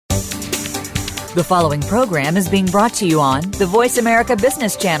The following program is being brought to you on the Voice America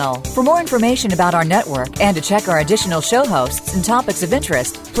Business Channel. For more information about our network and to check our additional show hosts and topics of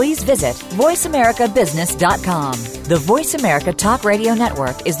interest, please visit voiceamericabusiness.com. The Voice America Talk Radio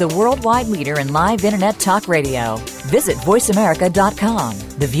Network is the worldwide leader in live Internet talk radio. Visit voiceamerica.com.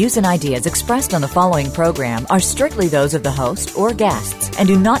 The views and ideas expressed on the following program are strictly those of the host or guests and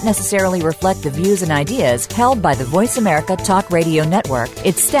do not necessarily reflect the views and ideas held by the Voice America Talk Radio Network,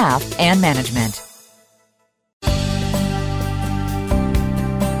 its staff, and management.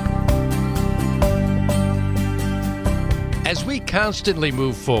 As we constantly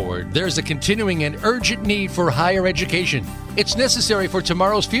move forward, there's a continuing and urgent need for higher education. It's necessary for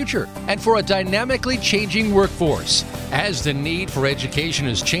tomorrow's future and for a dynamically changing workforce. As the need for education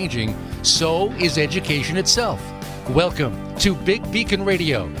is changing, so is education itself. Welcome to Big Beacon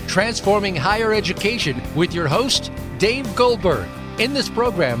Radio, transforming higher education with your host, Dave Goldberg. In this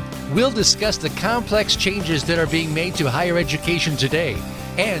program, we'll discuss the complex changes that are being made to higher education today,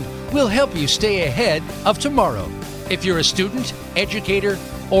 and we'll help you stay ahead of tomorrow. If you're a student, educator,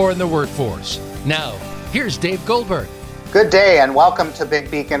 or in the workforce. Now, here's Dave Goldberg. Good day and welcome to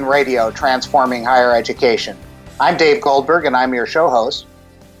Big Beacon Radio, Transforming Higher Education. I'm Dave Goldberg and I'm your show host.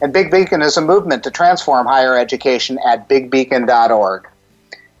 And Big Beacon is a movement to transform higher education at bigbeacon.org.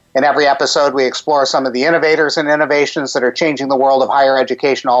 In every episode, we explore some of the innovators and innovations that are changing the world of higher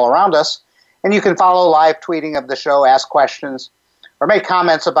education all around us. And you can follow live tweeting of the show, ask questions, or make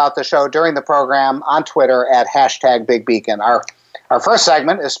comments about the show during the program on Twitter at #BigBeacon. Our first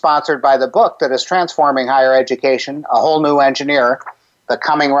segment is sponsored by the book that is transforming higher education, A Whole New Engineer, The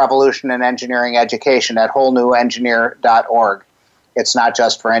Coming Revolution in Engineering Education at wholenewengineer.org. It's not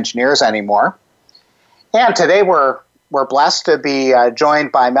just for engineers anymore. And today we're blessed to be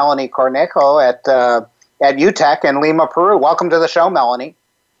joined by Melanie Cornejo at UTEC in Lima, Peru. Welcome to the show, Melanie.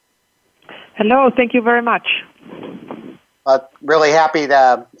 Hello, thank you very much. Really happy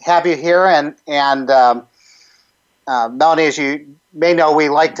to have you here, and Melanie, as you may know, we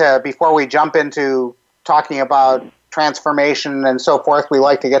like to, before we jump into talking about transformation and so forth, we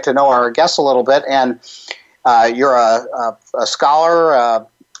like to get to know our guests a little bit, and you're a scholar,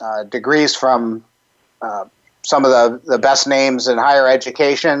 degrees from some of the best names in higher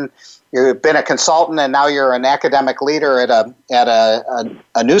education. You've been a consultant, and now you're an academic leader at a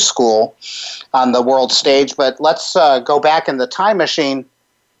new school on the world stage. But let's go back in the time machine.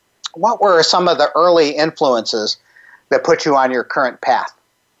 What were some of the early influences that put you on your current path?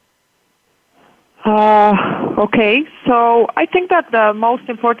 Okay, so I think that the most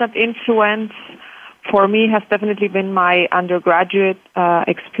important influence for me has definitely been my undergraduate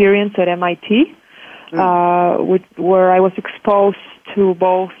experience at MIT, where I was exposed to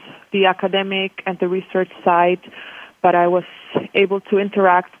both the academic and the research side, but I was able to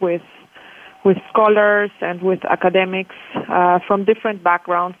interact with scholars and with academics from different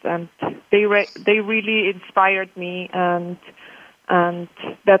backgrounds, and they really inspired me, and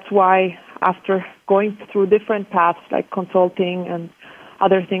that's why after going through different paths like consulting and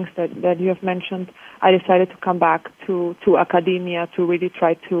other things that you have mentioned, I decided to come back to academia to really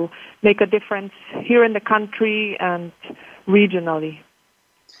try to make a difference here in the country and regionally.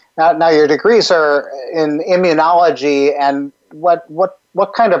 Now your degrees are in immunology, and what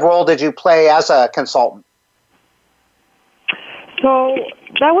kind of role did you play as a consultant? So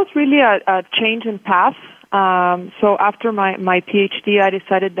that was really a change in path. So after my PhD, I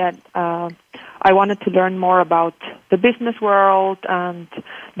decided that I wanted to learn more about the business world and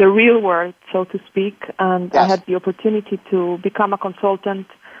the real world, so to speak. And yes. I had the opportunity to become a consultant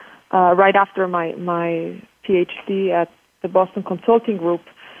right after my PhD at the Boston Consulting Group.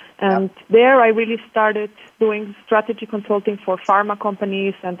 And there I really started doing strategy consulting for pharma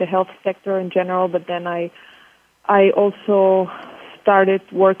companies and the health sector in general, but then I also started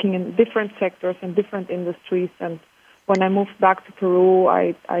working in different sectors and different industries. And when I moved back to Peru,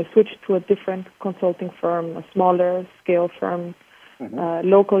 I switched to a different consulting firm, a smaller scale firm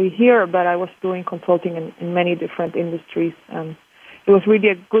locally here, but I was doing consulting in many different industries. And it was really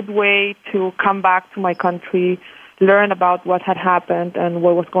a good way to come back to my country, learn about what had happened and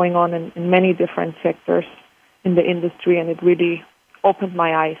what was going on in many different sectors in the industry, and it really opened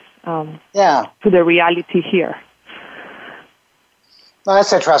my eyes to the reality here. Well,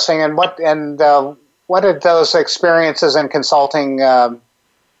 that's interesting. And what did those experiences in consulting?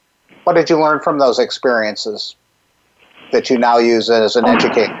 What did you learn from those experiences that you now use as an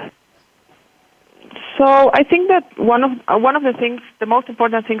educator? So I think that one of the things, the most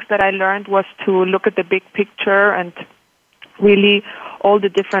important things that I learned was to look at the big picture and really all the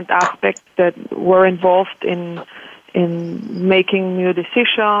different aspects that were involved in making new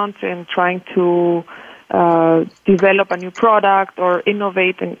decisions, in trying to develop a new product or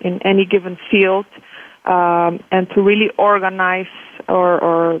innovate in any given field, and to really organize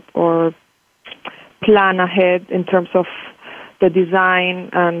or plan ahead in terms of the design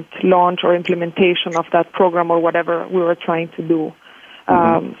and launch or implementation of that program or whatever we were trying to do.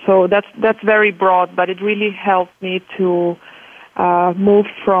 So that's very broad, but it really helped me to move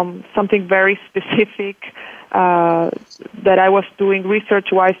from something very specific that I was doing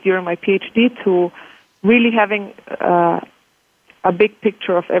research-wise during my PhD to really having a big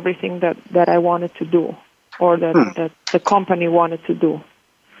picture of everything that I wanted to do, or that the company wanted to do.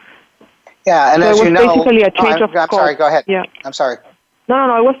 Yeah, and so as you know, basically a change of I'm scope. sorry. Go ahead. Yeah. I'm sorry.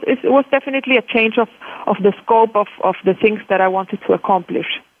 No. It was definitely a change of the scope of the things that I wanted to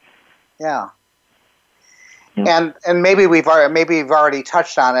accomplish. Yeah. And maybe we've already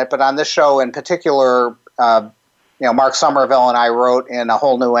touched on it, but on this show in particular, Mark Somerville and I wrote in A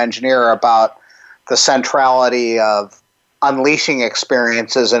Whole New Engineer about the centrality of unleashing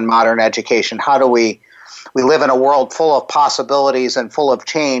experiences in modern education. How do we live in a world full of possibilities and full of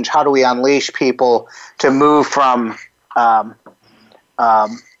change? How do we unleash people to move from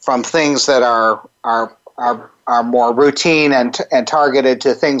things that are more routine and targeted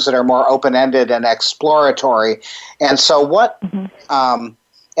to things that are more open-ended and exploratory? And so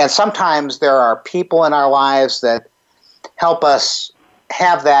and sometimes there are people in our lives that help us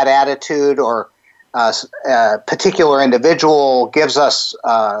have that attitude, or a particular individual gives us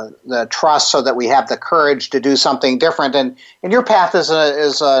the trust so that we have the courage to do something different. And your path is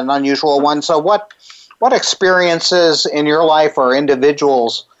an unusual one. So what experiences in your life or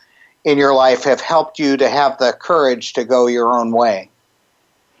individuals in your life have helped you to have the courage to go your own way?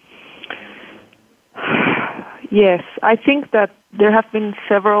 Yes, I think that there have been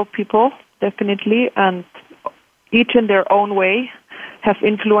several people, definitely, and each in their own way have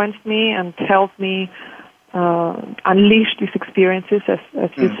influenced me and helped me unleash these experiences, as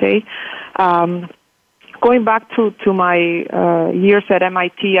you say. Going back to my years at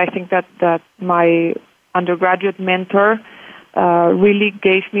MIT, I think that my undergraduate mentor really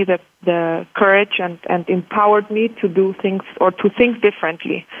gave me the courage and empowered me to do things or to think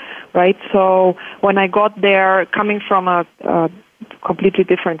differently, right? So when I got there, coming from a completely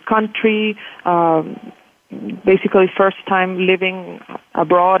different country, basically first time living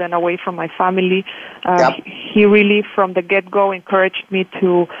abroad and away from my family, he really from the get-go encouraged me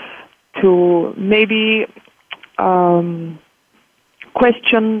to maybe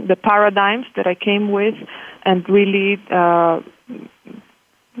question the paradigms that I came with, and really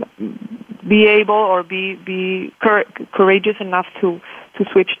be able or be courageous enough to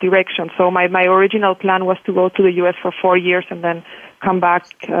switch direction. So my original plan was to go to the U.S. for 4 years and then come back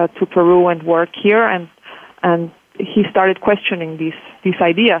to Peru and work here. And he started questioning these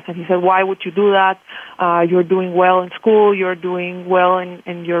ideas. And he said, why would you do that? You're doing well in school. You're doing well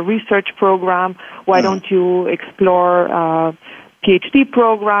in your research program. Why don't you explore PhD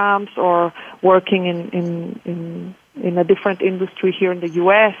programs or working in a different industry here in the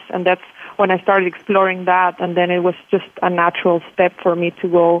U.S.? And that's when I started exploring that. And then it was just a natural step for me to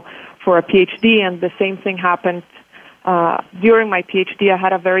go for a PhD. And the same thing happened during my PhD. I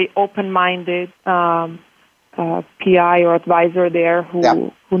had a very open-minded PI or advisor there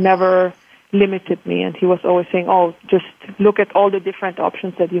who never limited me, and he was always saying, just look at all the different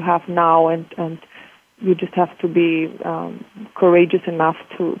options that you have now, and you just have to be courageous enough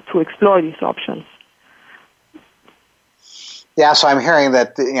to explore these options. Yeah, so I'm hearing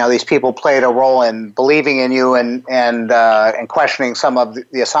that these people played a role in believing in you and questioning some of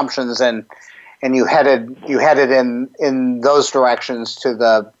the assumptions, and you headed in those directions to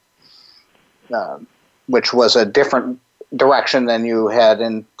the which was a different direction than you had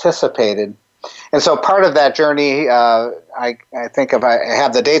anticipated. And so part of that journey, I think if I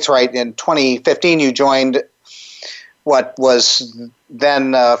have the dates right, in 2015 you joined what was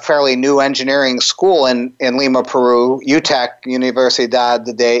then a fairly new engineering school in Lima, Peru, UTEC, Universidad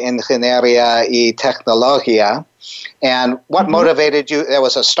de Ingeniería y Tecnología. And what motivated you? There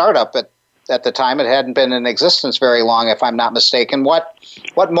was a startup at the time. It hadn't been in existence very long, if I'm not mistaken. What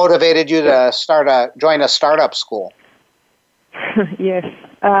motivated you to join a startup school? Yes.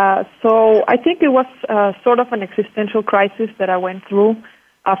 So I think it was sort of an existential crisis that I went through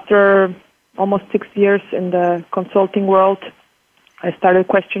after almost 6 years in the consulting world. I started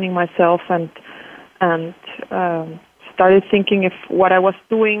questioning myself and started thinking if what I was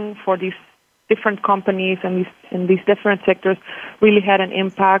doing for these different companies and in these different sectors really had an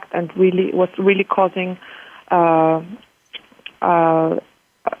impact and really was really causing a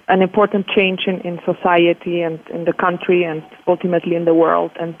an important change in society and in the country and ultimately in the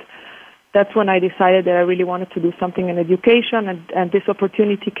world. And that's when I decided that I really wanted to do something in education, and this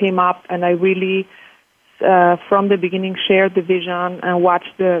opportunity came up, and I really, from the beginning, shared the vision and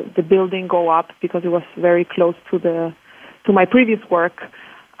watched the building go up because it was very close to my previous work.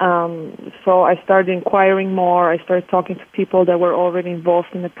 So I started inquiring more. I started talking to people that were already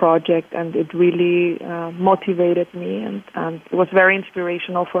involved in the project, and it really motivated me, and it was very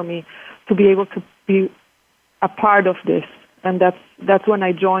inspirational for me to be able to be a part of this. And that's when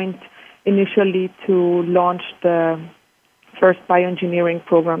I joined initially to launch the first bioengineering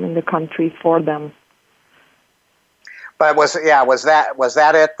program in the country for them. But was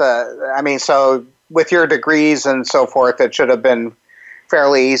that it? So with your degrees and so forth, it should have been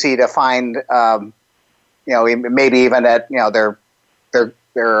fairly easy to find. Maybe even at there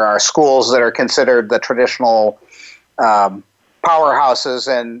are schools that are considered the traditional powerhouses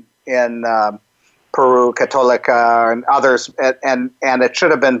in Peru, Católica, and others, and it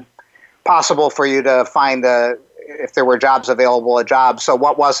should have been possible for you to find if there were jobs available, a job. So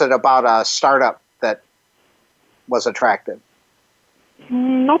what was it about a startup that was attractive?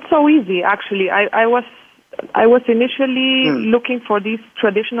 Not so easy, actually. I was initially looking for these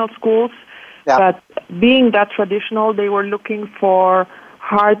traditional schools, but being that traditional, they were looking for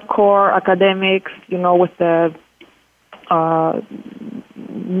hardcore academics, with the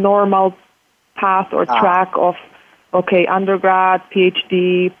normal path or track of, undergrad,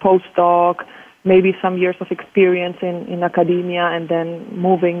 PhD, postdoc, maybe some years of experience in academia, and then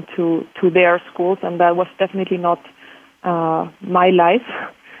moving to their schools, and that was definitely not my life.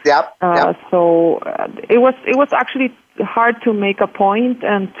 So it was actually hard to make a point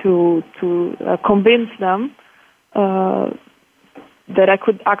and to convince them that I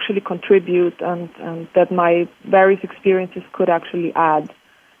could actually contribute and that my various experiences could actually add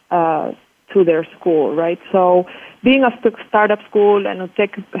to their school, right? So being a startup school and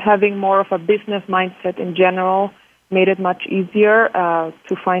having more of a business mindset in general made it much easier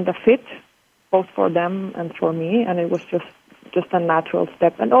to find a fit, both for them and for me, and it was just a natural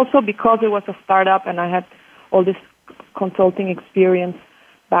step. And also because it was a startup and I had all this consulting experience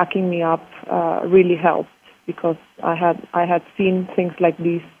backing me up, really helped because I had seen things like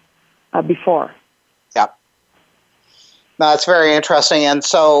these before. Yeah. No, it's very interesting. And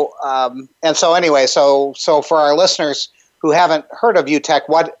so anyway, so for our listeners who haven't heard of UTech,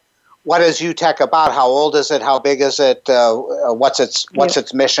 what is UTech about? How old is it? How big is it? What's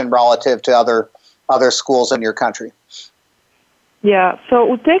its mission relative to other schools in your country? Yeah,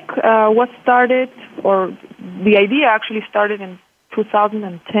 so UTech was started, or the idea actually started in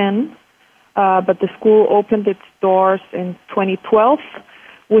 2010, but the school opened its doors in 2012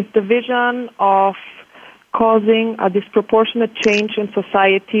 with the vision of causing a disproportionate change in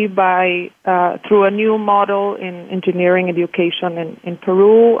society through a new model in engineering education in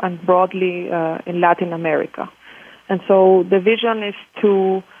Peru and broadly in Latin America. And so the vision is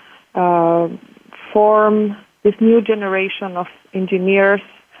to form this new generation of engineers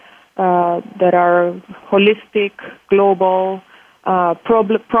that are holistic, global,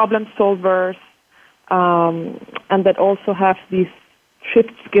 problem solvers, and that also have these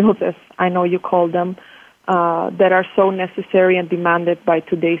shift skills, as I know you call them, that are so necessary and demanded by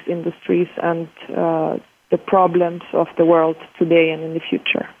today's industries and the problems of the world today and in the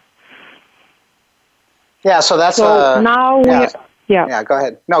future. Yeah, so that's now Yeah, go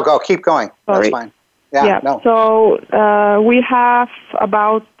ahead. No, keep going. Sorry. That's fine. No. So we have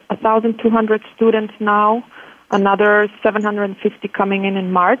about 1,200 students now, another 750 coming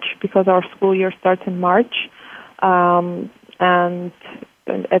in March because our school year starts in March. And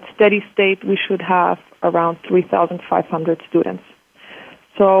at steady state, we should have around 3,500 students.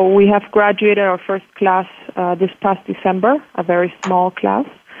 So we have graduated our first class this past December, a very small class,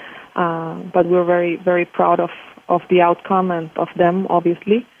 but we're very, very proud of the outcome and of them,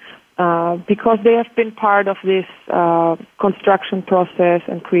 obviously, because they have been part of this construction process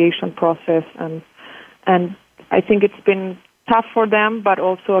and creation process, and I think it's been tough for them, but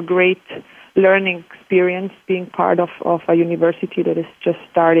also a great learning experience being part of a university that is just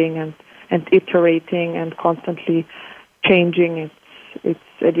starting and iterating and constantly changing its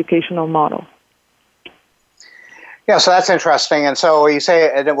educational model. Yeah, so that's interesting. And so you say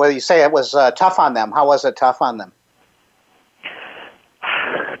it was tough on them. How was it tough on them?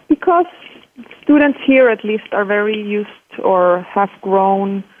 Because students here, at least, are very used or have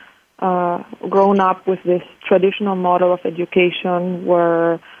grown up with this traditional model of education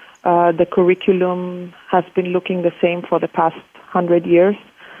where the curriculum has been looking the same for the past 100 years.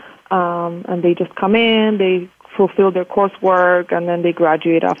 And they just come in, they fulfill their coursework, and then they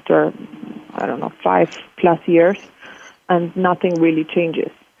graduate after, 5+ years, and nothing really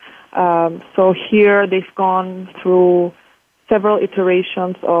changes. So here they've gone through several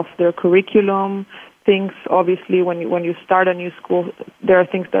iterations of their curriculum. Things, obviously, when you start a new school, there are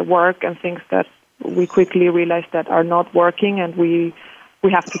things that work and things that we quickly realize that are not working, and we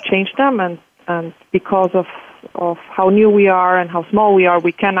have to change them. And because of how new we are and how small we are,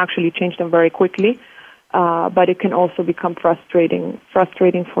 we can actually change them very quickly. But it can also become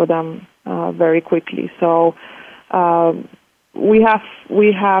frustrating for them very quickly. So we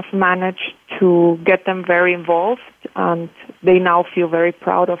have managed to get them very involved, and they now feel very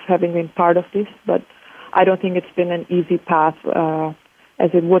proud of having been part of this. But I don't think it's been an easy path as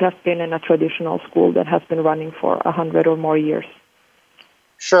it would have been in a traditional school that has been running for 100 or more years.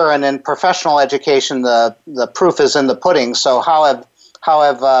 Sure, and in professional education, the proof is in the pudding. So how's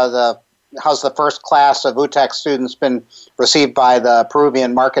the first class of UTEC students been received by the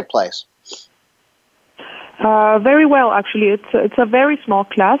Peruvian marketplace? Very well, actually. It's a very small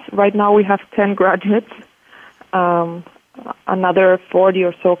class. Right now we have 10 graduates, another 40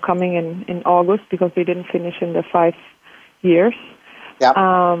 or so coming in August because they didn't finish in the 5 years. Yep.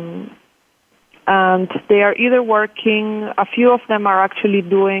 And they are either working, a few of them are actually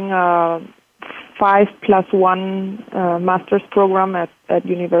doing 5+1 master's program at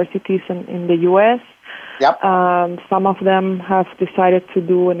universities in the U.S. Yep. Some of them have decided to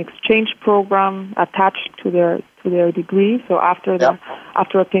do an exchange program attached to their degree. So after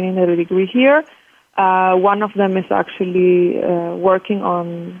obtaining their degree here, one of them is actually working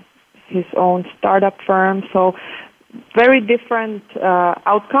on his own startup firm. So very different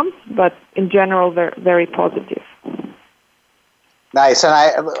outcomes, but in general, very, very positive. Nice. And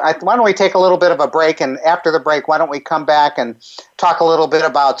why don't we take a little bit of a break, and after the break, why don't we come back and talk a little bit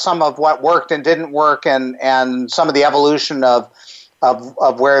about some of what worked and didn't work, and some of the evolution of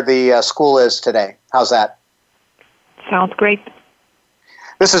where the school is today. How's that? Sounds great.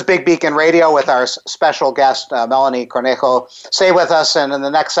 This is Big Beacon Radio with our special guest, Melanie Cornejo. Stay with us, and in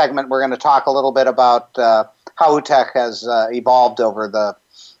the next segment, we're going to talk a little bit about how UTEC has evolved over the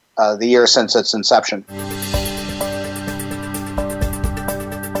years since its inception.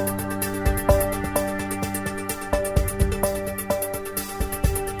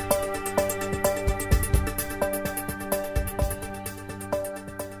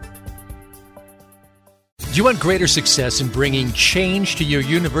 Do you want greater success in bringing change to your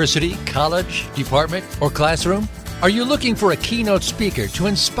university, college, department, or classroom? Are you looking for a keynote speaker to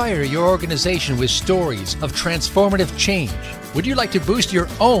inspire your organization with stories of transformative change? Would you like to boost your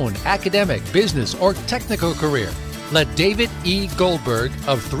own academic, business, or technical career? Let David E. Goldberg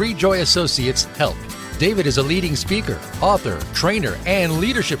of Three Joy Associates help. David is a leading speaker, author, trainer, and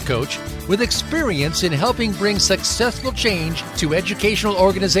leadership coach with experience in helping bring successful change to educational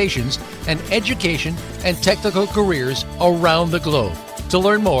organizations and education and technical careers around the globe. To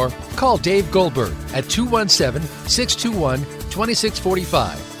learn more, call Dave Goldberg at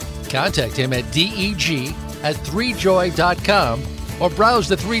 217-621-2645. Contact him at deg@threejoy.com or browse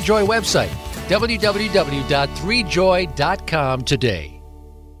the 3Joy website, www.threejoy.com today.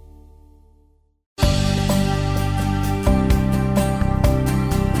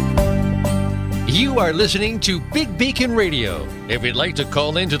 You are listening to Big Beacon Radio. If you'd like to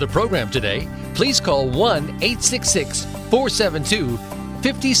call into the program today, please call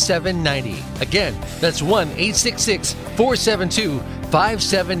 1-866-472-5790. Again, that's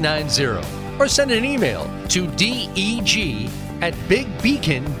 1-866-472-5790. Or send an email to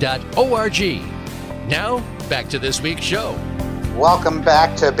deg@bigbeacon.org. Now, back to this week's show. Welcome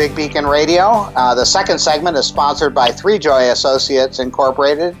back to Big Beacon Radio. The second segment is sponsored by Three Joy Associates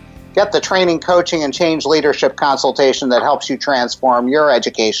Incorporated. Get the training, coaching, and change leadership consultation that helps you transform your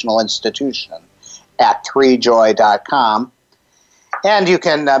educational institution at threejoy.com. And you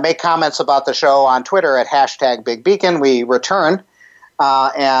can make comments about the show on Twitter at #BigBeacon. We return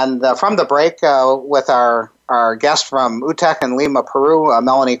and from the break with our guest from UTEC in Lima, Peru,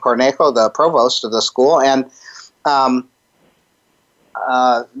 Melanie Cornejo, the provost of the school. And,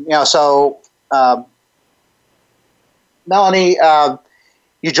 Melanie,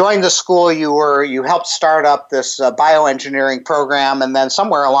 you joined the school, you helped start up this bioengineering program, and then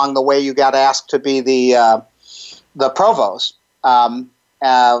somewhere along the way you got asked to be the provost.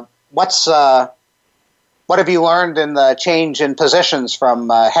 What have you learned in the change in positions from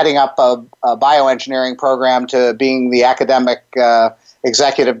heading up a bioengineering program to being the academic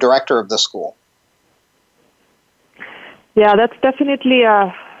executive director of the school? Yeah, that's definitely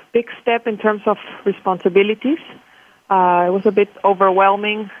a big step in terms of responsibilities. It was a bit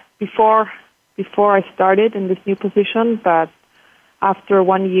overwhelming before before I started in this new position, but after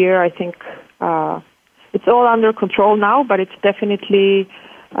 1 year, I think it's all under control now, but it's definitely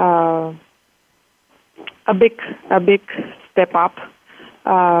a big step up.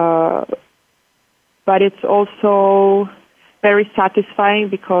 But it's also very satisfying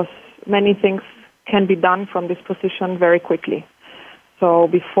because many things can be done from this position very quickly. So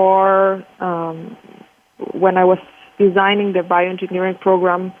before, when I was designing the bioengineering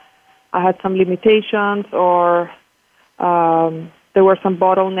program, I had some limitations, or there were some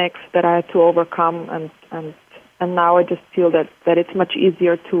bottlenecks that I had to overcome, and now I just feel that it's much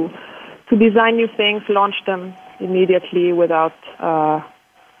easier to design new things, launch them immediately without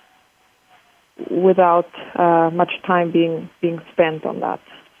much time being spent on that.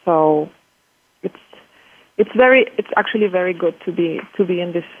 So it's actually very good to be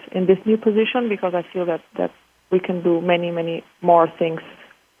in this new position, because I feel that we can do many more things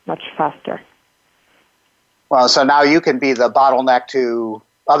much faster. Well, so now you can be the bottleneck to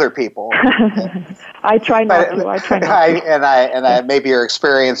other people. I try not to. And maybe your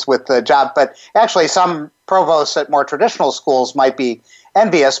experience with the job, but actually some provosts at more traditional schools might be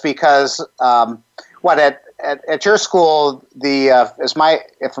envious, because at your school, if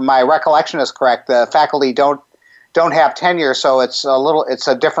my recollection is correct, the faculty don't have tenure, so it's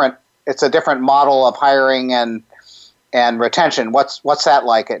a different model of hiring and retention. What's that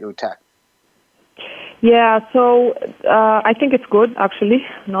like at UTEC? Yeah, so I think it's good actually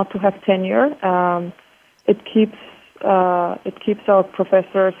not to have tenure. It keeps our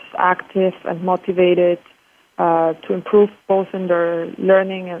professors active and motivated to improve both in their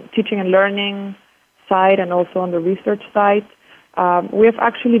teaching and learning side, and also on the research side. We have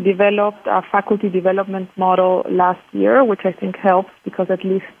actually developed a faculty development model last year, which I think helps, because at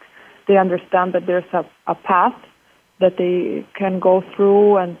least they understand that there's a path that they can go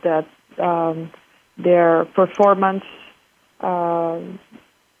through, and that their performance will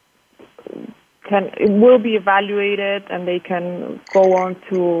be evaluated, and they can go on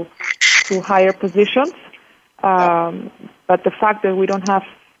to higher positions. But the fact that we don't have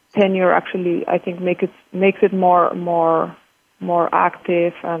tenure actually, I think, makes it more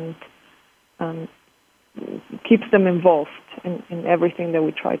active and keeps them involved in everything that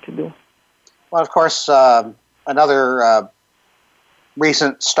we try to do. Well, of course, another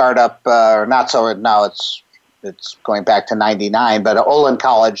recent startup, or not so now, it's going back to '99, but Olin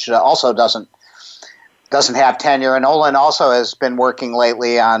College also doesn't have tenure, and Olin also has been working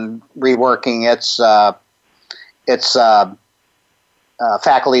lately on reworking its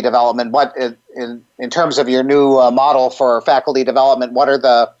faculty development. What in terms of your new model for faculty development, what are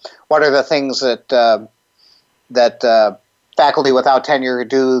the things that faculty without tenure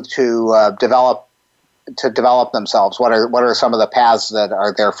do to develop themselves? What are some of the paths that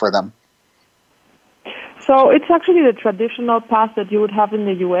are there for them? So it's actually the traditional path that you would have in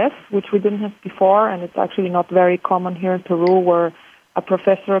the U.S., which we didn't have before, and it's actually not very common here in Peru, where a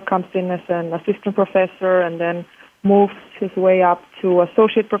professor comes in as an assistant professor and then moves his way up to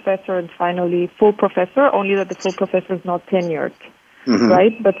associate professor and finally full professor, only that the full professor is not tenured,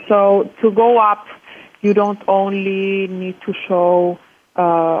 right? But so to go up, you don't only need to show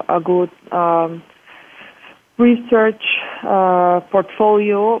a good research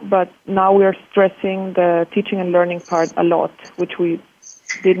portfolio, but now we are stressing the teaching and learning part a lot, which we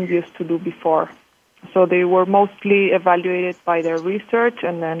didn't used to do before. So they were mostly evaluated by their research,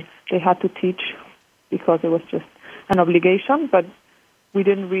 and then they had to teach because it was just an obligation, but we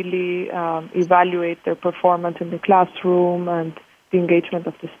didn't really evaluate their performance in the classroom and the engagement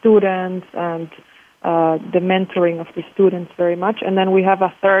of the students and the mentoring of the students very much. And then we have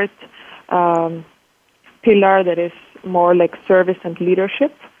a third pillar that is more like service and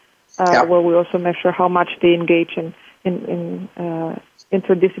leadership, where we also measure how much they engage in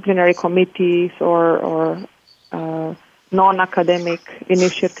interdisciplinary committees or non-academic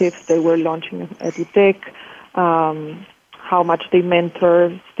initiatives that we're launching at UTEC, how much they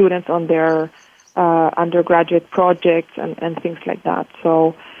mentor students on their undergraduate projects and things like that.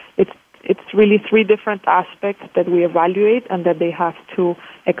 So it's really three different aspects that we evaluate and that they have to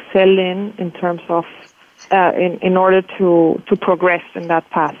excel in terms of in order to progress in that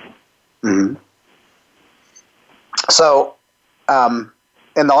path. Mm-hmm. So,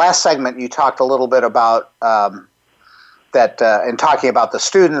 in the last segment, you talked a little bit about that in talking about the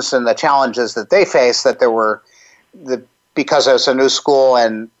students and the challenges that they face. That there were because it's a new school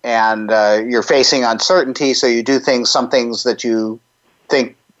and you're facing uncertainty, so you do some things that you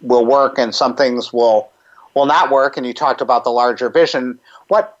think will work, and some things will not work. And you talked about the larger vision.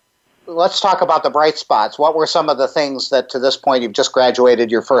 let's talk about the bright spots. What were some of the things that, to this point, you've just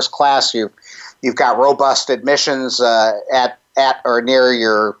graduated your first class, you've got robust admissions at or near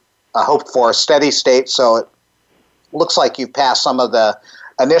your hoped-for steady state, so it looks like you've passed some of the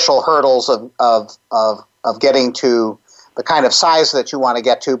initial hurdles of getting to the kind of size that you want to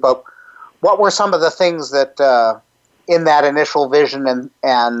get to. But what were some of the things that in that initial vision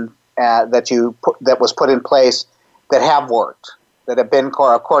and that was put in place that have worked, that have been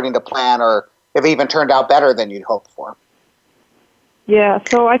according to plan, or have even turned out better than you'd hoped for? Yeah,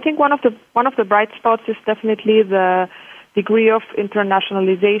 so I think one of the bright spots is definitely the degree of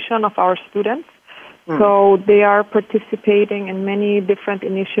internationalization of our students. So they are participating in many different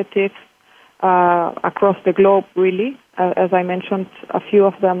initiatives across the globe, really. As I mentioned, a few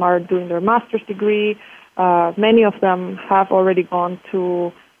of them are doing their master's degree. Many of them have already gone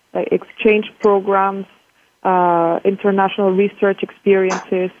to exchange programs, international research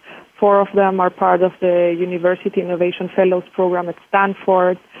experiences. 4 of them are part of the University Innovation Fellows program at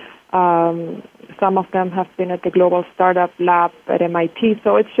Stanford. Some of them have been at the Global Startup Lab at MIT.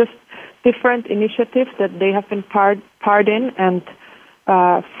 So it's just different initiatives that they have been part in, and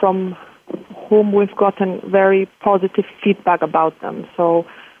from whom we've gotten very positive feedback about them. So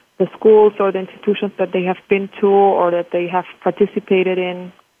the schools or the institutions that they have been to or that they have participated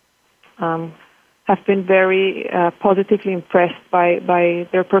in have been very positively impressed by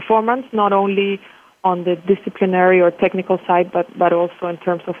their performance, not only on the disciplinary or technical side, but also in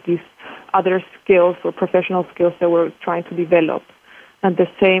terms of these other skills or professional skills that we're trying to develop. And the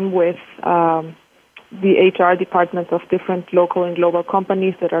same with the HR departments of different local and global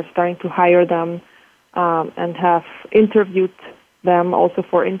companies that are starting to hire them and have interviewed them also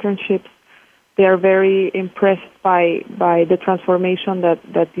for internships. They are very impressed by the transformation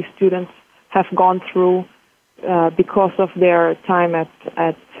that these students have gone through because of their time at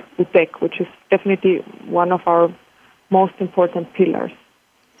UTEC, which is definitely one of our most important pillars.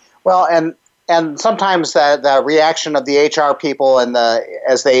 Well, and sometimes the reaction of the HR people and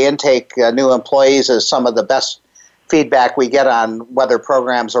as they intake new employees is some of the best feedback we get on whether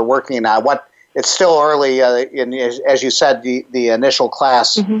programs are working or not. It's still early, as you said, the initial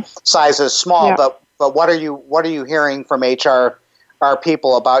class size is small. Yeah. But what are you hearing from HR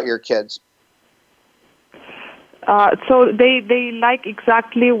people about your kids? So they like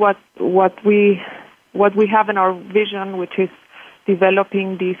exactly what we have in our vision, which is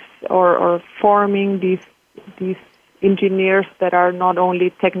developing these or forming these engineers that are not only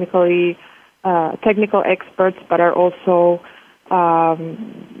technical experts, but are also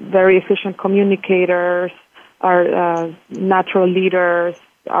very efficient communicators, are natural leaders,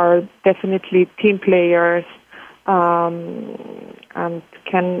 are definitely team players, and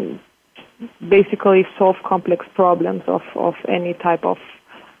can basically solve complex problems of any type of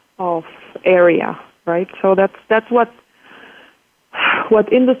area, right? So that's what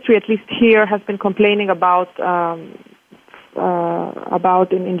industry, at least here, has been complaining about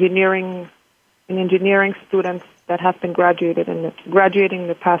in engineering students that have been graduating in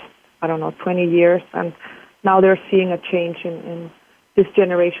the past, 20 years, and now they're seeing a change in this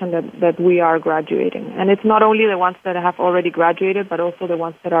generation that we are graduating. And it's not only the ones that have already graduated, but also the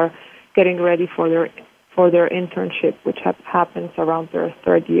ones that are getting ready for their internship, which happens around their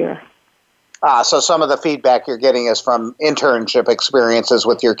 3rd year. So some of the feedback you're getting is from internship experiences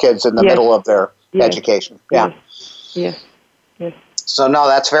with your kids in the middle of their education. Yeah. Yes. So no,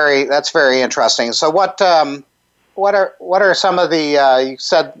 that's very interesting. So what are some of the you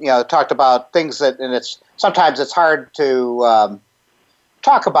said talked about things that, and sometimes it's hard to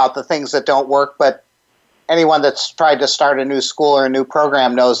talk about the things that don't work, but anyone that's tried to start a new school or a new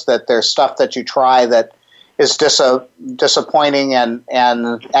program knows that there's stuff that you try that is disappointing, and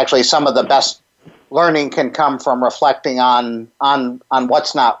actually some of the best learning can come from reflecting on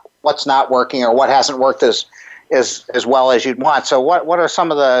what's not working or what hasn't worked as well as you'd want. So what are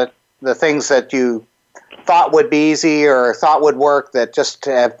some of the things that you thought would be easy or thought would work that just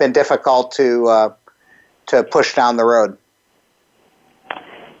have been difficult to push down the road?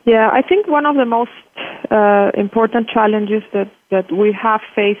 Yeah, I think one of the most important challenges that we have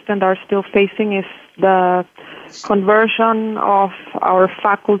faced and are still facing is the conversion of our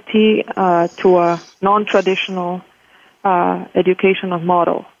faculty to a non-traditional educational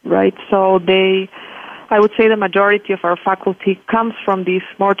model, right? So I would say the majority of our faculty comes from these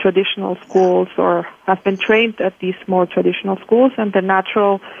more traditional schools or have been trained at these more traditional schools, and the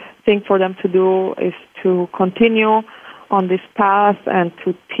natural thing for them to do is to continue on this path and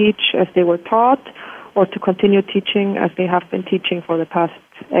to teach as they were taught, or to continue teaching as they have been teaching for the past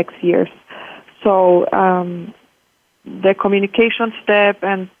X years. So the communication step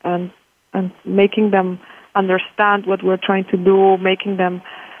and making them understand what we're trying to do, making them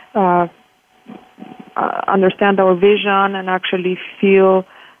understand our vision and actually feel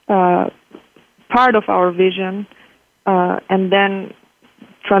part of our vision, and then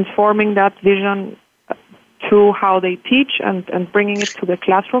transforming that vision to how they teach and bringing it to the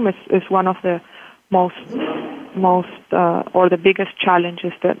classroom is one of the most or the biggest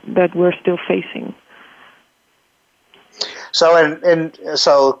challenges that we're still facing. So in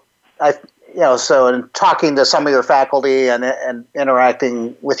talking to some of your faculty and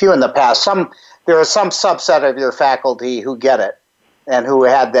interacting with you in the past, there is some subset of your faculty who get it and who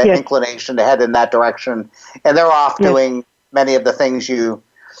had that inclination to head in that direction, and they're off doing many of the things you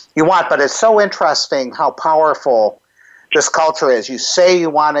want. But it's so interesting how powerful this culture is. You say you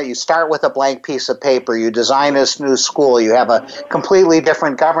want it, you start with a blank piece of paper, you design this new school, you have a completely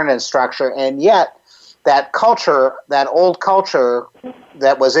different governance structure, and yet that culture, that old culture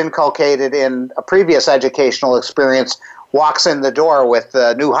that was inculcated in a previous educational experience, walks in the door with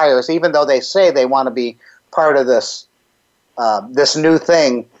new hires, even though they say they want to be part of this this new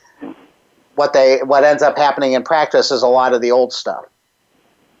thing. What ends up happening in practice is a lot of the old stuff.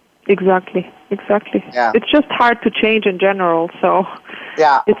 Exactly. Yeah. It's just hard to change in general, so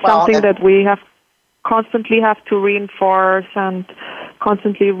it's something that we constantly have to reinforce and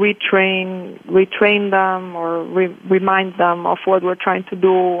constantly retrain them or remind them of what we're trying to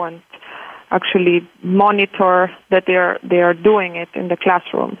do, and actually monitor that they are doing it in the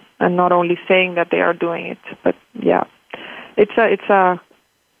classroom and not only saying that they are doing it. But it's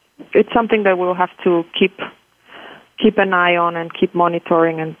something that we'll have to keep an eye on and keep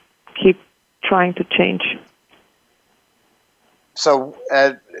monitoring and keep trying to change. So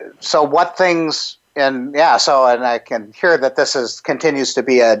what things? And I can hear that this continues to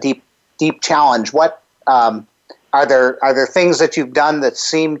be a deep challenge. What are there things that you've done that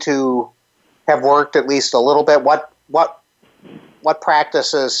seem to have worked at least a little bit? What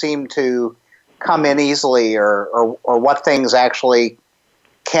practices seem to come in easily, or what things actually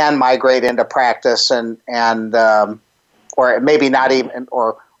can migrate into practice and or maybe not even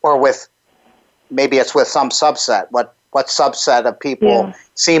or with maybe it's with some subset. What subset of people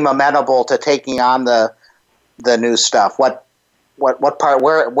seem amenable to taking on the new stuff? What part?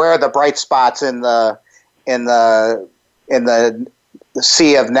 Where are the bright spots in the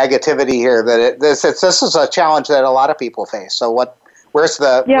sea of negativity here? This is a challenge that a lot of people face. So where's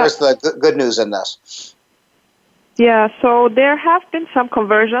the good news in this? Yeah, so there have been some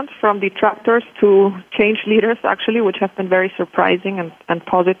conversions from detractors to change leaders, actually, which have been very surprising and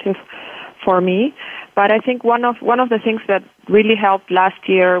positive for me. But I think one of the things that really helped last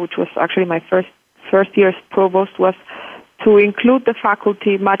year, which was actually my first year as provost, was to include the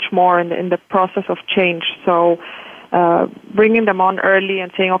faculty much more in the process of change. So bringing them on early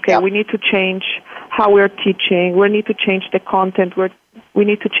and saying, okay, we need to change how we're teaching, we need to change the content, we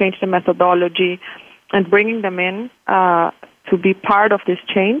need to change the methodology, and bringing them in to be part of this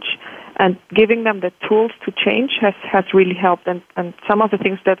change and giving them the tools to change has really helped. And some of the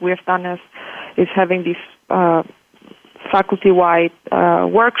things that we have done is having these faculty-wide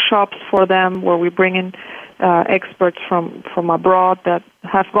workshops for them where we bring in experts from abroad that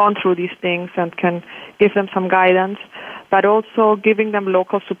have gone through these things and can give them some guidance, but also giving them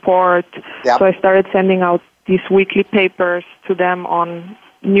local support. Yep. So I started sending out these weekly papers to them on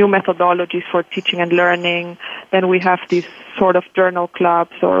new methodologies for teaching and learning. Then we have these sort of journal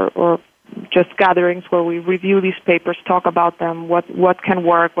clubs or just gatherings where we review these papers, talk about them, what can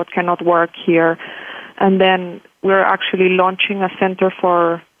work, what cannot work here. And then we're actually launching a Center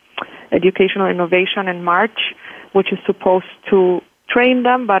for Educational Innovation in March, which is supposed to train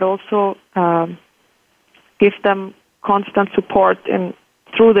them, but also give them constant support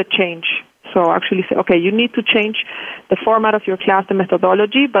through the change. So actually say, okay, you need to change the format of your class, the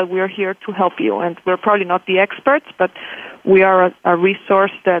methodology, but we're here to help you. And we're probably not the experts, but we are a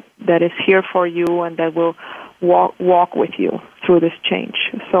resource that is here for you and that will walk with you through this change.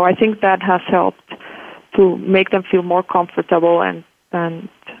 So I think that has helped to make them feel more comfortable and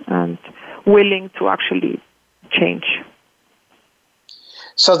willing to actually change.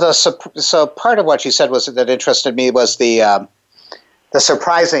 So part of what you said that interested me was the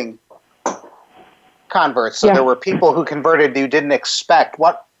surprising converts. So there were people who converted you didn't expect.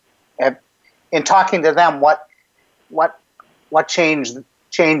 In talking to them, what changed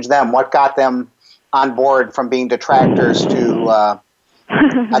them? What got them on board from being detractors to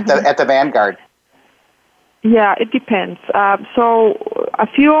at the vanguard? Yeah, it depends. So a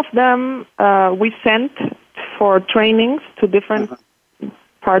few of them we sent for trainings to different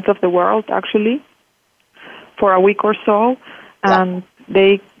parts of the world, actually. for a week or so, and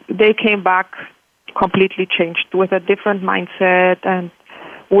they came back completely changed with a different mindset and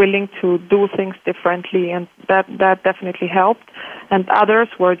willing to do things differently, and that definitely helped. And others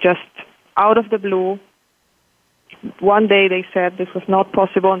were just out of the blue. One day they said this was not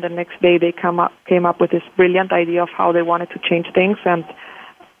possible, and the next day they came up with this brilliant idea of how they wanted to change things, and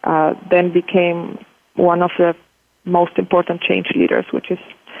then became one of the most important change leaders, which is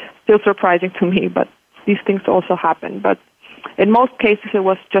still surprising to me, but these things also happen. But in most cases, it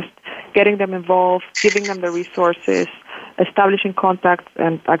was just getting them involved, giving them the resources, establishing contacts,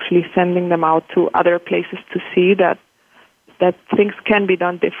 and actually sending them out to other places to see that things can be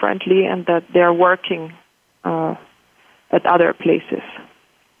done differently and that they're working at other places.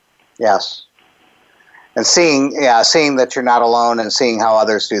 Yes. And seeing that you're not alone and seeing how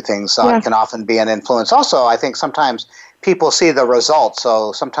others do things can often be an influence. Also, I think sometimes people see the results.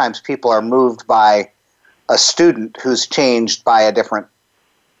 So sometimes people are moved by a student who's changed by a different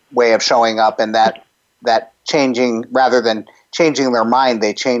way of showing up, and that changing, rather than changing their mind,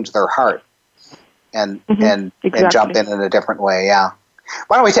 they change their heart and jump in a different way. Yeah.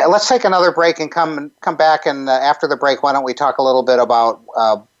 Why don't we let's take another break and come back, and after the break, why don't we talk a little bit about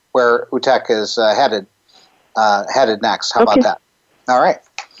where UTEC is headed next? How about that? All right.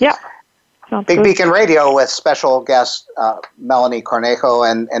 Yeah. Sounds Big good. Beacon Radio with special guest Melanie Cornejo,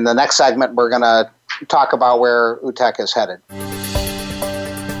 and in the next segment, we're going to talk about where UTEC is headed.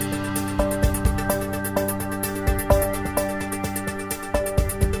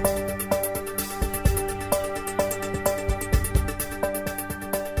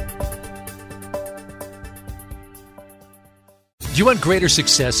 Do you want greater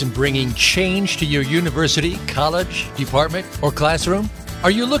success in bringing change to your university, college, department, or classroom? Are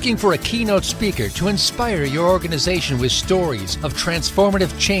you looking for a keynote speaker to inspire your organization with stories of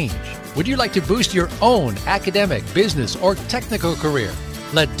transformative change? Would you like to boost your own academic, business, or technical career?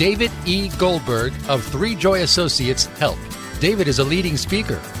 Let David E. Goldberg of Three Joy Associates help. David is a leading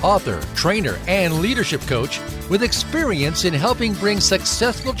speaker, author, trainer, and leadership coach with experience in helping bring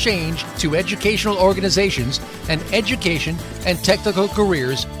successful change to educational organizations and education and technical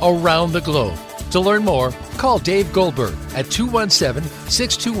careers around the globe. To learn more, call Dave Goldberg at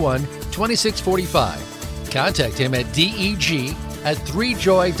 217-621-2645. Contact him at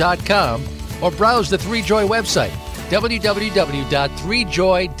deg@threejoy.com or browse the 3Joy website,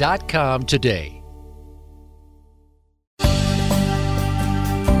 www.threejoy.com today.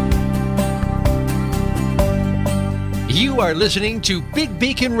 You are listening to Big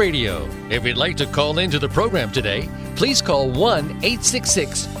Beacon Radio. If you'd like to call into the program today, please call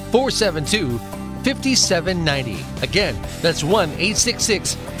 1-866-472-5790. Again, that's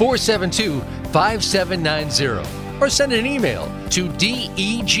 1-866-472-5790. Or send an email to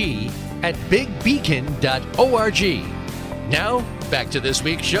deg@bigbeacon.org. Now, back to this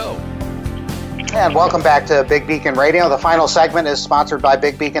week's show. And welcome back to Big Beacon Radio. The final segment is sponsored by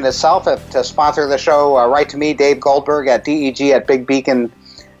Big Beacon itself. To sponsor the show, write to me, Dave Goldberg, at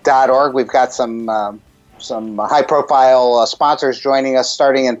deg@bigbeacon.org. We've got some high-profile sponsors joining us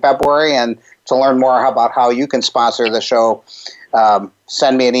starting in February. And to learn more about how you can sponsor the show,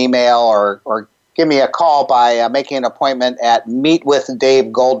 send me an email or give me a call by making an appointment at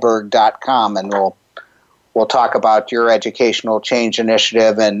meetwithdavegoldberg.com, and we'll talk about your educational change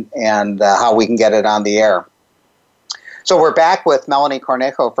initiative and how we can get it on the air. So we're back with Melanie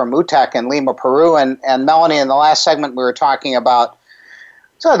Cornejo from UTEC in Lima, Peru. And Melanie, in the last segment, we were talking about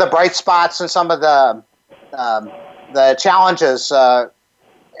some of the bright spots and some of the challenges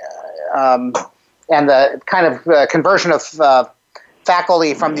and the kind of conversion of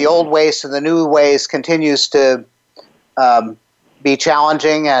faculty from the old ways to the new ways continues to be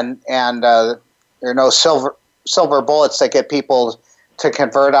challenging, and there are no silver bullets that get people to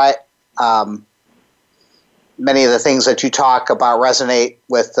convert. Many of the things that you talk about resonate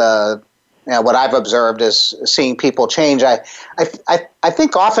with what I've observed is seeing people change. I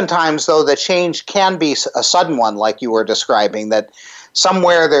think oftentimes, though, the change can be a sudden one, like you were describing, that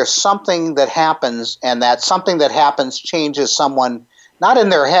somewhere there's something that happens, and that something that happens changes someone, not in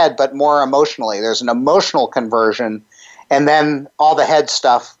their head, but more emotionally. There's an emotional conversion, and then all the head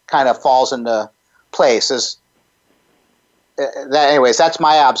stuff kind of falls into place. Anyways, that's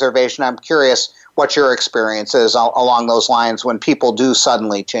my observation. I'm curious what your experience is along those lines when people do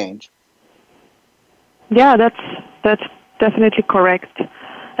suddenly change. Yeah, that's definitely correct.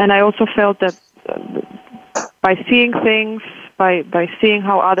 And I also felt that by seeing things, by seeing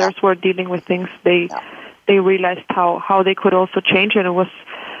how others were dealing with things, they realized how they could also change. And it was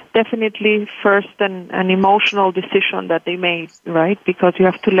definitely first an emotional decision that they made, right? Because you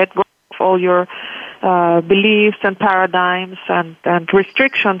have to let go of all your beliefs and paradigms and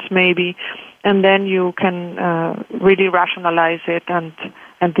restrictions maybe, and then you can really rationalize it and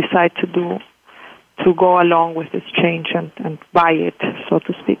decide to go along with this change and buy it, so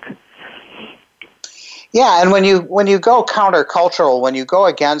to speak. Yeah, and when you go countercultural, when you go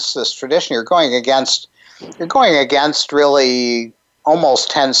against this tradition, you're going against really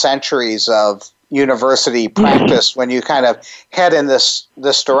almost 10 centuries of university practice. When you kind of head in this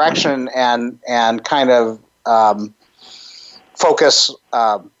direction and kind of focus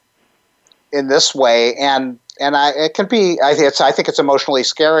in this way, and it can be. I think it's emotionally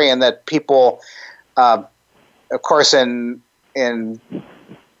scary, and that people, of course, in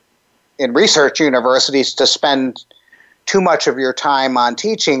research universities, to spend too much of your time on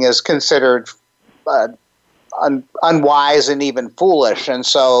teaching is considered unwise and even foolish, and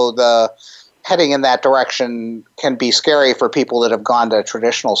so the heading in that direction can be scary for people that have gone to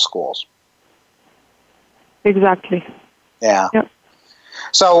traditional schools. Exactly. Yeah. Yep.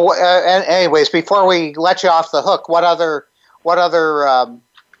 So, anyways, before we let you off the hook, what other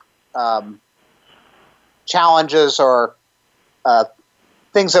challenges or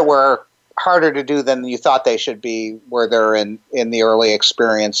things that were harder to do than you thought they should be were there in the early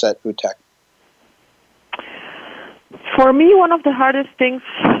experience at UTEC? For me, one of the hardest things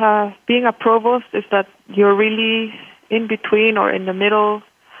being a provost is that you're really in between or in the middle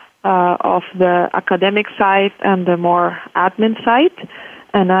of the academic side and the more admin side.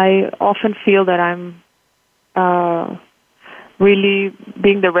 And I often feel that I'm really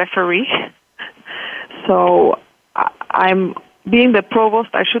being the referee. So I'm being the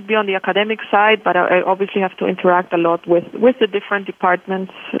provost. I should be on the academic side, but I obviously have to interact a lot with the different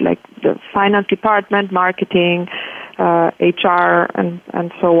departments, like the finance department, marketing, HR,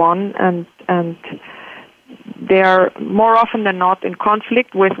 and so on. And they are more often than not in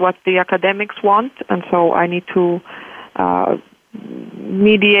conflict with what the academics want, and so I need to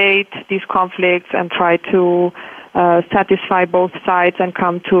mediate these conflicts and try to satisfy both sides and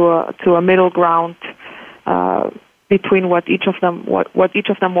come to a middle ground between what each of them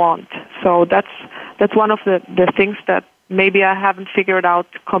want. So that's one of the things that maybe I haven't figured out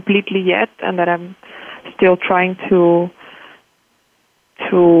completely yet, and that I'm still trying to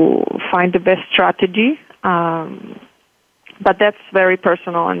find the best strategy. But that's very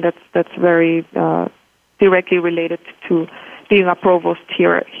personal, and that's very directly related to being a provost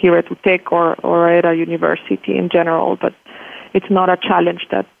here at UTEC or at a university in general. But it's not a challenge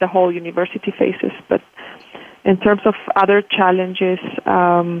that the whole university faces. But in terms of other challenges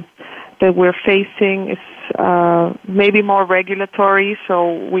that we're facing is maybe more regulatory.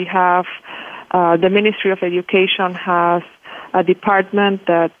 So we have the Ministry of Education has a department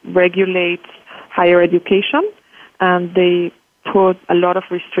that regulates higher education, and they put a lot of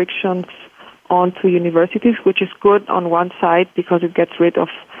restrictions onto universities, which is good on one side because it gets rid of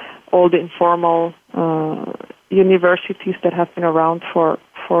all the informal universities that have been around for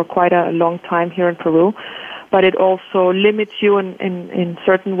quite a long time here in Peru. But it also limits you in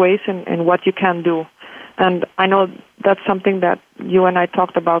certain ways in what you can do. And I know that's something that you and I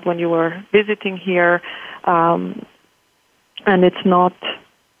talked about when you were visiting here, and it's not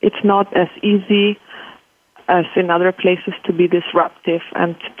as easy as in other places to be disruptive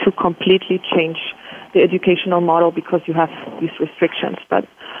and to completely change the educational model because you have these restrictions. But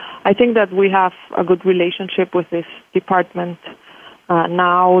I think that we have a good relationship with this department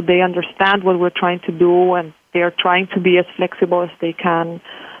now. They understand what we're trying to do, and they are trying to be as flexible as they can.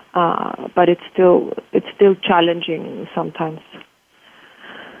 But it's still challenging sometimes.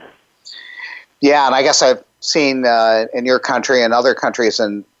 Yeah, and I guess I've seen in your country and other countries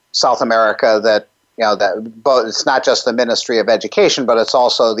in South America that that both, it's not just the Ministry of Education, but it's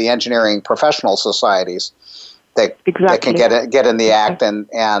also the engineering professional societies that can get in the act, and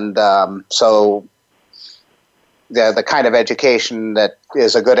so the kind of education that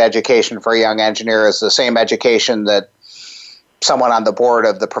is a good education for a young engineer is the same education that someone on the board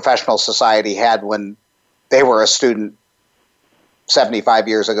of the professional society had when they were a student 75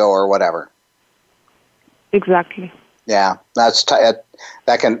 years ago or whatever. Exactly. Yeah, that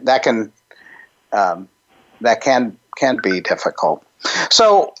can be difficult.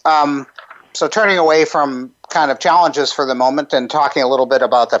 So turning away from kind of challenges for the moment and talking a little bit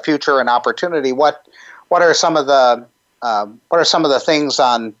about the future and opportunity, what are some of the things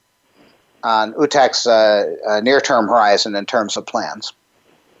on UTEC's near-term horizon in terms of plans?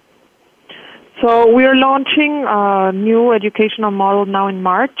 So we are launching a new educational model now in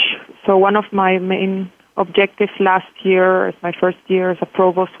March. So one of my main objectives last year, as my first year as a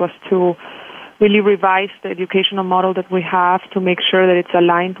provost, was to really revised the educational model that we have to make sure that it's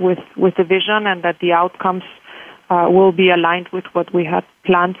aligned with the vision and that the outcomes will be aligned with what we had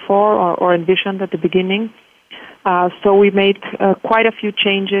planned for or envisioned at the beginning. So we made quite a few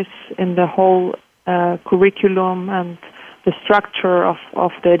changes in the whole curriculum and the structure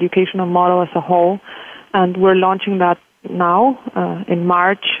of the educational model as a whole, and we're launching that now in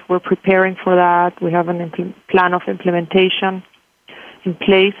March. We're preparing for that. We have a plan of implementation in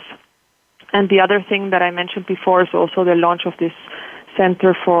place. And the other thing that I mentioned before is also the launch of this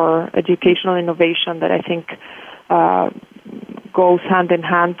Center for Educational Innovation that I think goes hand in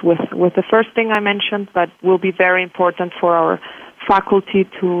hand with the first thing I mentioned, but will be very important for our faculty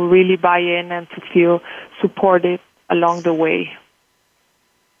to really buy in and to feel supported along the way.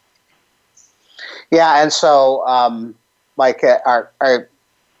 Yeah, and so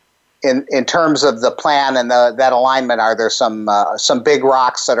in terms of the plan and that alignment, are there some big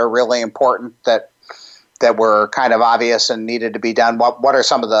rocks that are really important that were kind of obvious and needed to be done? What are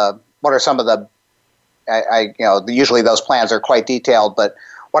some of the usually those plans are quite detailed, but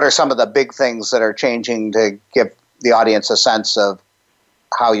what are some of the big things that are changing to give the audience a sense of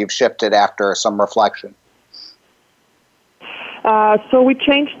how you've shifted after some reflection? So we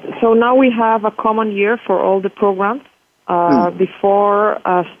changed. So now we have a common year for all the programs. Before,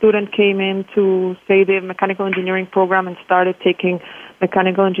 a student came in to, say, the mechanical engineering program and started taking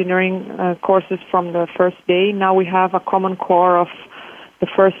mechanical engineering courses from the first day. Now we have a common core of the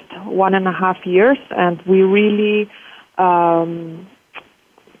first 1.5 years, and we really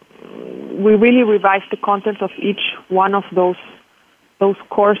revised the content of each one of those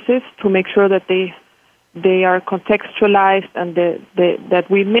courses to make sure that they are contextualized and that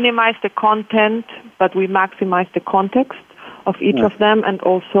we minimize the content, but we maximize the context of each of them, and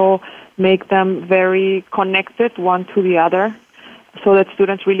also make them very connected one to the other, so that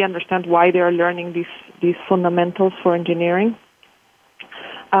students really understand why they are learning these fundamentals for engineering.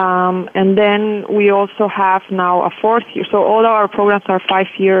 And then we also have now a 4th year. So all our programs are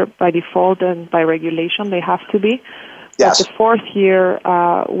 5-year by default and by regulation. They have to be. Yes. But the 4th year,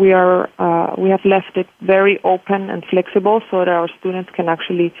 we have left it very open and flexible so that our students can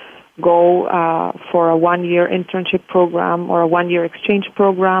actually go for a 1-year internship program or a 1-year exchange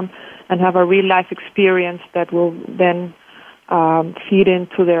program and have a real-life experience that will then feed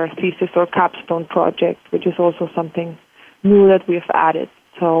into their thesis or capstone project, which is also something new that we've added.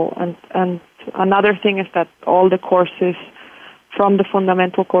 So, and another thing is that all the courses, from the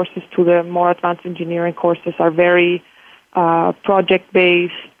fundamental courses to the more advanced engineering courses, are very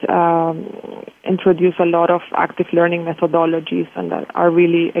project-based, introduce a lot of active learning methodologies, and that are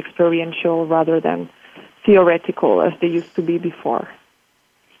really experiential rather than theoretical as they used to be before.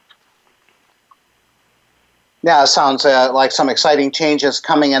 Yeah, it sounds like some exciting changes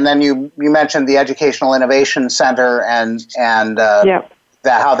coming. And then you mentioned the Educational Innovation Center and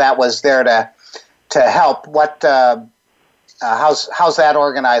how that was there to help. What how's that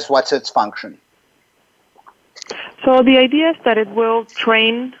organized? What's its function? So the idea is that it will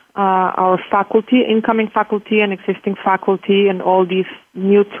train our faculty, incoming faculty and existing faculty, and all these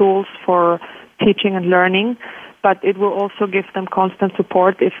new tools for teaching and learning, but it will also give them constant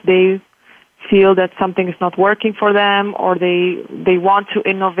support if they feel that something is not working for them, or they want to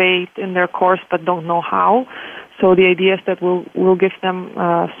innovate in their course but don't know how. So the idea is that we'll give them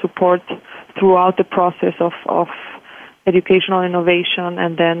support throughout the process of educational innovation,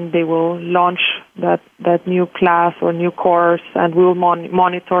 and then they will launch that new class or new course, and we'll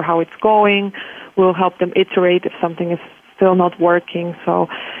monitor how it's going. We'll help them iterate if something is still not working. So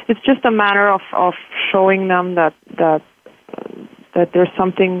it's just a matter of showing them that there's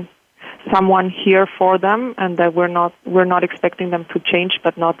someone here for them, and that we're not expecting them to change,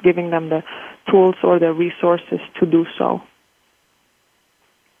 but not giving them the tools or the resources to do so.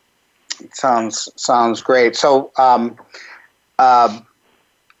 Sounds great. So,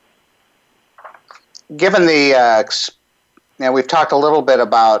 given the, we've talked a little bit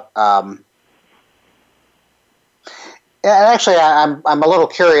about, and actually, I'm a little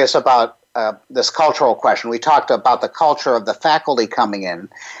curious about this cultural question. We talked about the culture of the faculty coming in,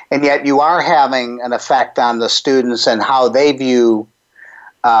 and yet you are having an effect on the students and how they view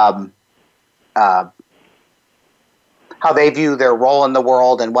their role in the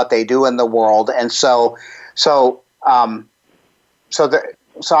world and what they do in the world. And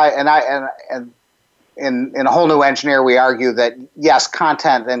in A Whole New Engineer, we argue that yes,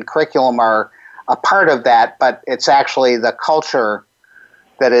 content and curriculum are a part of that, but it's actually the culture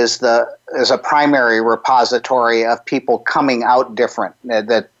that is a primary repository of people coming out different.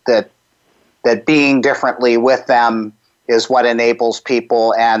 That being differently with them is what enables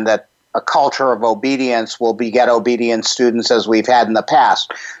people, and that a culture of obedience will beget obedient students as we've had in the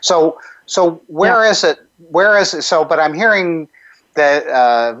past. So where is it? So, but I'm hearing that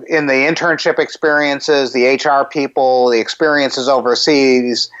in the internship experiences, the HR people, the experiences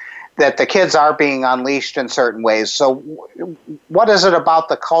overseas, that the kids are being unleashed in certain ways. So what is it about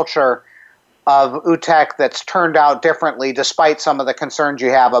the culture of UTEC that's turned out differently despite some of the concerns you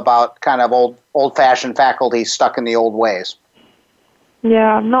have about kind of old-fashioned faculty stuck in the old ways?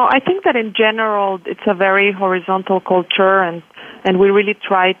 Yeah, no, I think that in general it's a very horizontal culture, and we really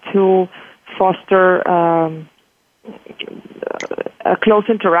try to foster a close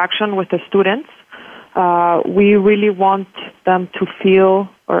interaction with the students. We really want them to feel,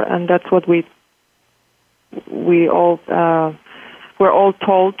 and that's what we're all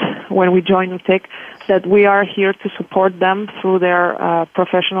told when we join UTEC, that we are here to support them through their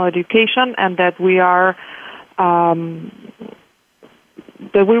professional education, and that we are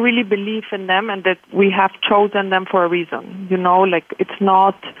that we really believe in them, and that we have chosen them for a reason. You know, like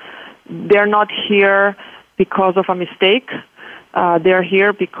they're not here because of a mistake. They're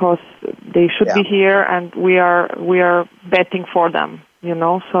here because they should be here, and we are betting for them. You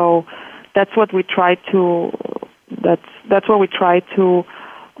know, so that's what we try to. That's what we try to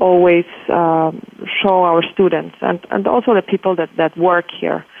always show our students, and also the people that work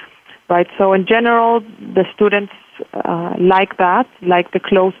here, right? So in general, the students like that, like the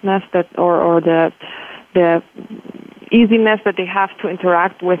closeness or the easiness that they have to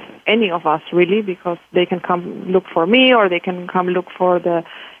interact with any of us, really, because they can come look for me or they can come look for the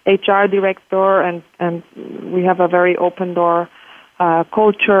HR director, and we have a very open door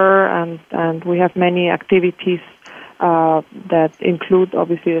culture, and we have many activities that include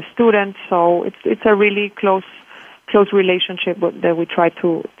obviously the students. So it's a really close relationship that we try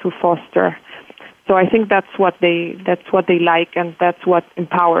to foster. So I think that's what they like, and that's what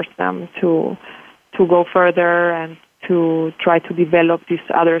empowers them to go further and to try to develop these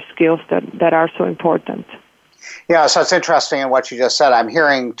other skills that are so important. Yeah, so it's interesting in what you just said. I'm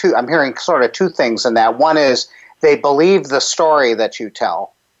hearing sort of two things in that. One is they believe the story that you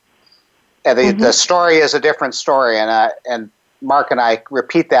tell. The story is a different story, and Mark and I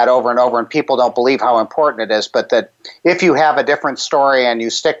repeat that over and over, and people don't believe how important it is, but that if you have a different story and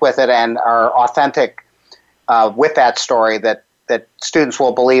you stick with it and are authentic with that story, that students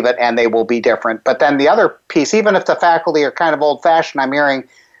will believe it and they will be different. But then the other piece, even if the faculty are kind of old-fashioned, I'm hearing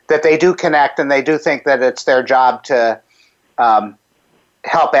that they do connect and they do think that it's their job to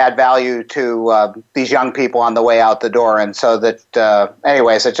help add value to these young people on the way out the door. And so that,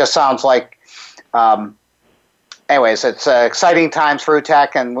 anyways, it just sounds like, it's exciting times for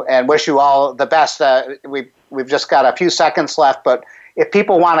UTEC, and wish you all the best. We've just got a few seconds left, but if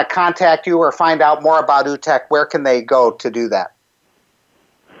people want to contact you or find out more about UTEC, where can they go to do that?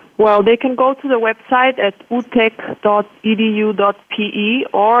 Well, they can go to the website at utec.edu.pe,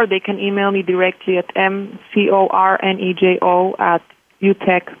 or they can email me directly at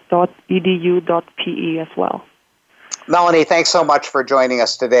mcornejo@utec.edu.pe as well. Melanie, thanks so much for joining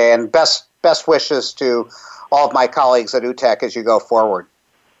us today, and best wishes to all of my colleagues at UTEC as you go forward.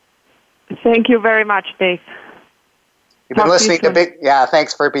 Thank you very much, Dave. You've been listening to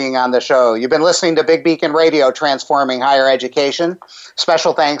thanks for being on the show. You've been listening to Big Beacon Radio, Transforming Higher Education.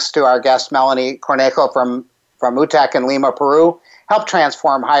 Special thanks to our guest, Melanie Cornejo from UTEC in Lima, Peru. Help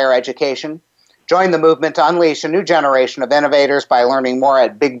transform higher education. Join the movement to unleash a new generation of innovators by learning more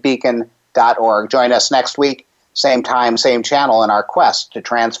at bigbeacon.org. Join us next week, same time, same channel, in our quest to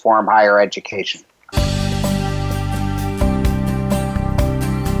transform higher education.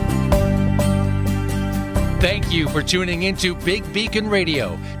 Thank you for tuning into Big Beacon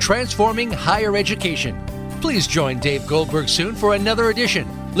Radio, Transforming Higher Education. Please join Dave Goldberg soon for another edition.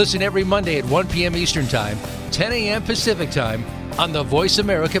 Listen every Monday at 1 p.m. Eastern Time, 10 a.m. Pacific Time on the Voice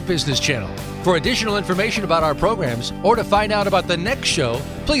America Business Channel. For additional information about our programs or to find out about the next show,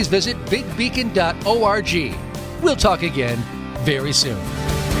 please visit bigbeacon.org. We'll talk again very soon.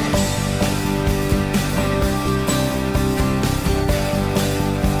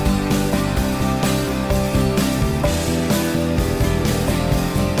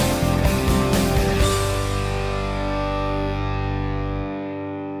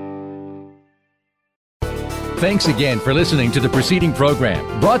 Thanks again for listening to the preceding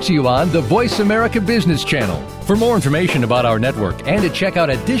program, brought to you on the Voice America Business Channel. For more information about our network and to check out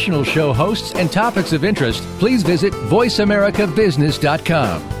additional show hosts and topics of interest, please visit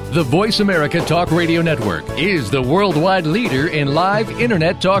voiceamericabusiness.com. The Voice America Talk Radio Network is the worldwide leader in live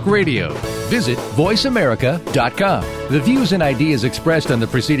Internet talk radio. Visit voiceamerica.com. The views and ideas expressed on the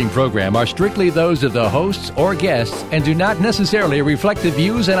preceding program are strictly those of the hosts or guests and do not necessarily reflect the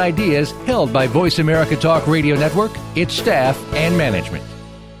views and ideas held by Voice America Talk Radio Network, its staff, and management.